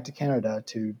gone back to Canada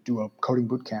to do a coding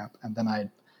boot camp, and then I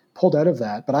pulled out of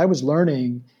that. But I was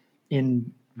learning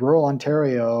in rural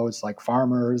Ontario, it's like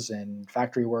farmers and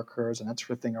factory workers and that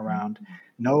sort of thing around.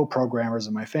 No programmers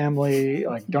in my family,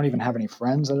 like don't even have any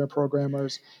friends that are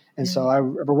programmers. And so I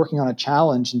remember working on a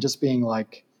challenge and just being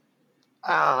like,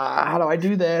 how do I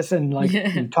do this? And like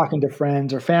talking to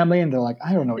friends or family, and they're like,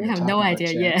 I don't know what you're talking about. No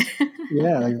idea,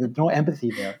 yeah, like there's no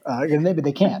empathy there. And maybe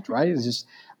they can't, right? It's just,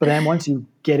 but then once you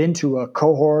get into a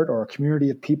cohort or a community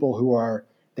of people who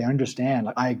they understand,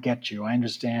 like, I get you, I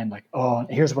understand, like, oh,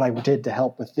 here's what I did to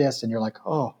help with this. And you're like,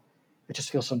 oh, it just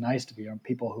feels so nice to be around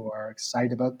people who are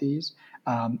excited about these.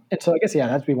 And so I guess,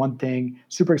 that'd be one thing,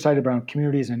 super excited around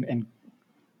communities and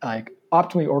like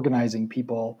optimally organizing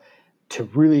people to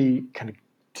really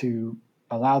to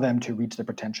allow them to reach their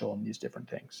potential in these different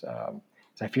things. So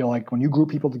I feel like when you group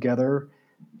people together,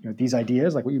 these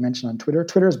ideas, like what you mentioned on Twitter.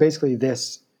 Twitter is basically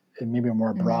this, maybe a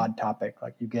more broad topic.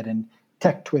 Like you get in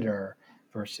tech Twitter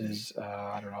versus,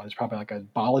 I don't know, there's probably like a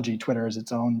biology Twitter is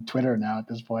its own Twitter now at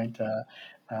this point.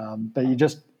 But you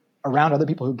just around other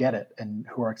people who get it and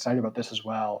who are excited about this as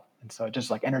well. And so it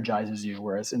just like energizes you.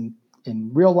 Whereas in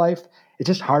real life, it's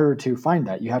just harder to find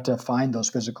that. You have to find those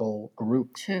physical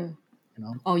groups. True.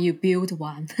 Or you build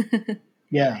one.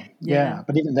 Yeah.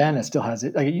 But even then, it still has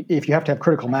it. Like, if you have to have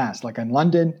critical mass, like in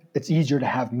London, it's easier to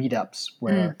have meetups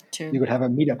where you could have a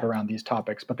meetup around these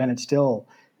topics. But then it's still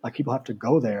like people have to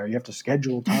go there. You have to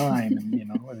schedule time,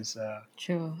 and it's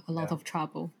true. A lot of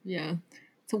trouble. Yeah.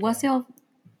 So, what's your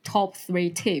top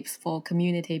 3 tips for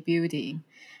community building?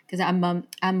 Because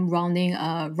I'm running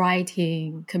a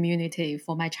writing community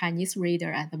for my Chinese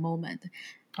reader at the moment.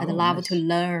 I'd love to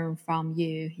learn from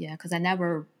you. Yeah, because I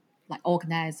never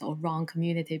organized or run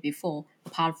community before,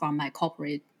 apart from my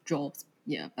corporate jobs.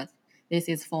 Yeah, but this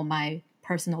is for my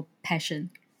personal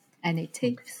passion. Any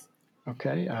tips?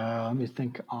 Okay, let me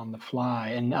think on the fly,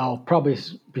 and I'll probably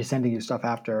be sending you stuff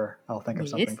after. I'll think of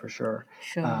something for sure.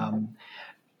 Sure.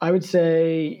 I would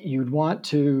say you want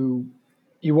to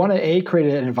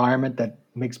create an environment that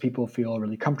makes people feel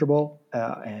really comfortable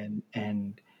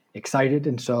and excited.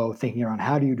 And so thinking around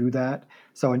how do you do that?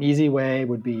 So an easy way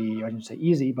would be, I didn't say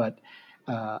easy, but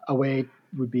a way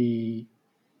would be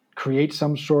create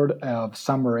some sort of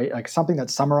summary, like something that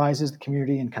summarizes the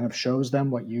community and kind of shows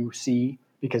them what you see,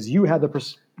 because you have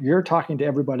you're talking to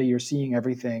everybody, you're seeing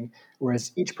everything,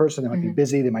 whereas each person, they might be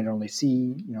busy, they might only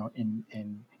see,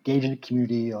 engage in a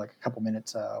community like a couple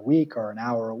minutes a week or an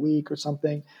hour a week or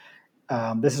something.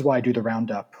 This is why I do the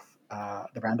roundup.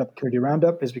 The community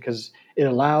roundup is because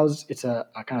it's a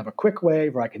kind of a quick way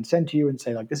where I can send to you and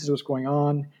say, like, this is what's going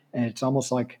on. And it's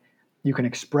almost like you can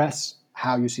express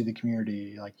how you see the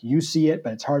community. Like you see it,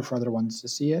 but it's hard for other ones to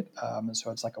see it. And so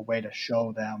it's like a way to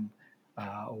show them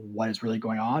what is really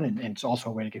going on. And it's also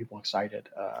a way to get people excited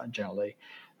generally.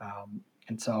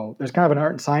 And so there's kind of an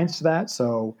art and science to that.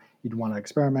 So you'd want to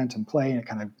experiment and play, and it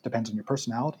kind of depends on your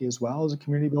personality as well as a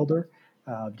community builder.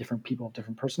 Different people have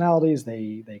different personalities.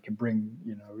 They can bring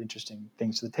interesting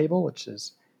things to the table, which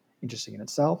is interesting in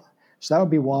itself. So that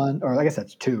would be one, or I guess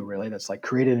that's 2 really. That's like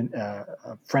created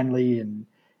a friendly and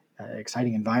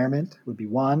exciting environment would be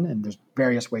 1, and there's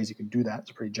various ways you can do that.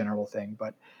 It's a pretty general thing,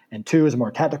 and 2 is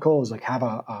more tactical. Is like have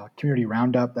a community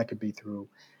roundup that could be through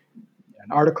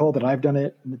an article that I've done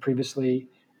it previously.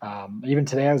 Even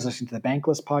today, I was listening to the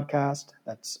Bankless podcast.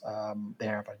 That's they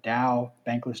have a DAO,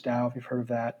 Bankless DAO, if you've heard of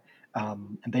that.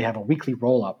 And they have a weekly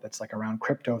roll-up that's like around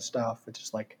crypto stuff, which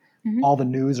is like all the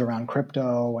news around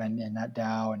crypto and that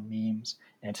DAO and memes,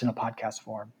 and it's in a podcast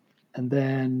form. And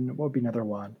then what would be another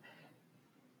one?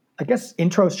 I guess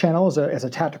intros channel is a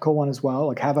tactical one as well.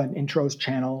 Like have an intros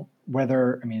channel,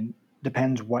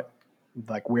 depends what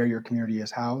like where your community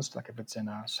is housed. Like if it's in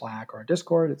a Slack or a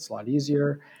Discord, it's a lot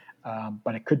easier.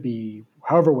 But it could be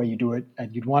however way you do it.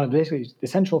 And you'd want to basically, the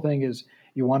essential thing is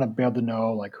you want to be able to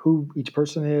know like who each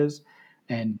person is,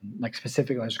 and like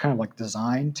specifically, it's kind of like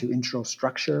designed to intro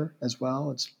structure as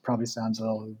well. It's probably sounds a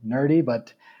little nerdy,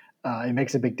 but it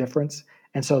makes a big difference.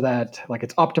 And so that like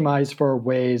it's optimized for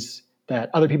ways that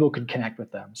other people could connect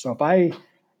with them. So if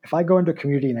I go into a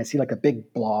community and I see like a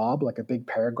big blob, like a big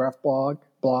paragraph blob,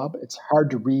 it's hard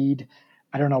to read.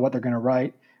 I don't know what they're going to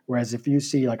write. Whereas if you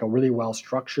see like a really well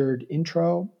structured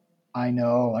intro, I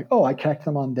know like, oh, I connect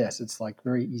them on this. It's like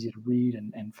very easy to read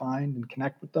and find and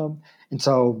connect with them. And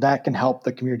so that can help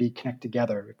the community connect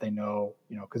together if they know,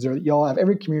 because you'll have,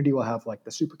 every community will have like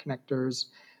the super connectors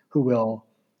who will,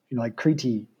 like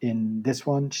Kriti in this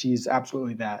one, she's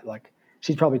absolutely that. Like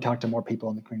she's probably talked to more people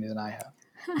in the community than I have.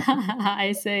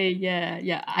 I say,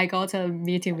 yeah. I got a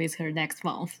meeting with her next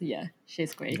month. Yeah,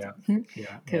 she's great. Yeah, Cool.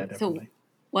 Yeah, definitely. So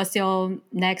what's your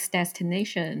next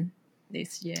destination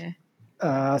this year? So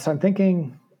I'm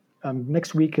thinking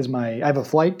next week is I have a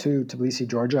flight to Tbilisi,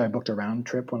 Georgia. I booked a round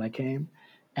trip when I came,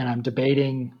 and I'm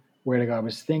debating where to go. I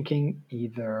was thinking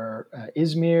either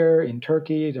Izmir in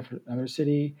Turkey, another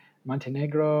city,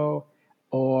 Montenegro,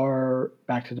 or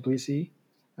back to Tbilisi.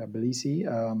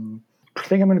 I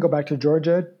think I'm going to go back to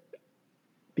Georgia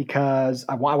because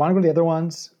I want to go to the other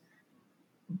ones,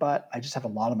 but I just have a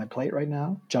lot on my plate right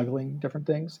now, juggling different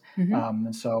things. Mm-hmm.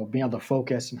 And so being able to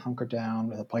focus and hunker down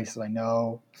with the places I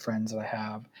know, friends that I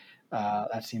have,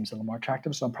 that seems a little more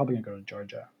attractive. So I'm probably going to go to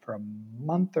Georgia for a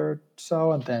month or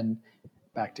so and then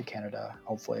back to Canada,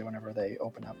 hopefully, whenever they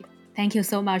open up. Thank you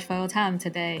so much for your time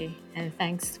today. And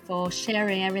thanks for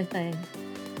sharing everything.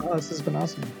 Oh, this has been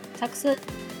awesome. Talk soon.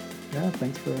 Yeah,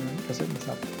 thanks for setting this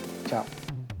up. Ciao.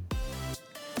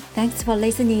 Thanks for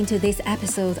listening to this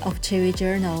episode of Chewy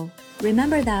Journal.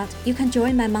 Remember that you can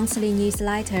join my monthly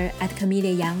newsletter at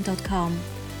camilleyang.com,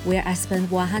 where I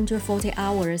spend 140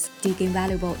 hours digging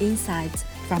valuable insights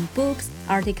from books,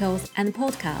 articles, and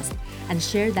podcasts, and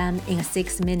share them in a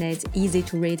 6-minute,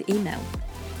 easy-to-read email.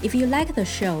 If you like the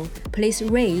show, please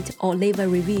rate or leave a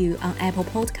review on Apple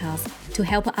Podcasts to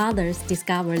help others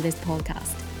discover this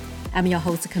podcast. I'm your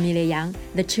host, Camellia Yang,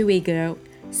 the Chewy Girl.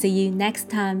 See you next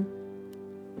time.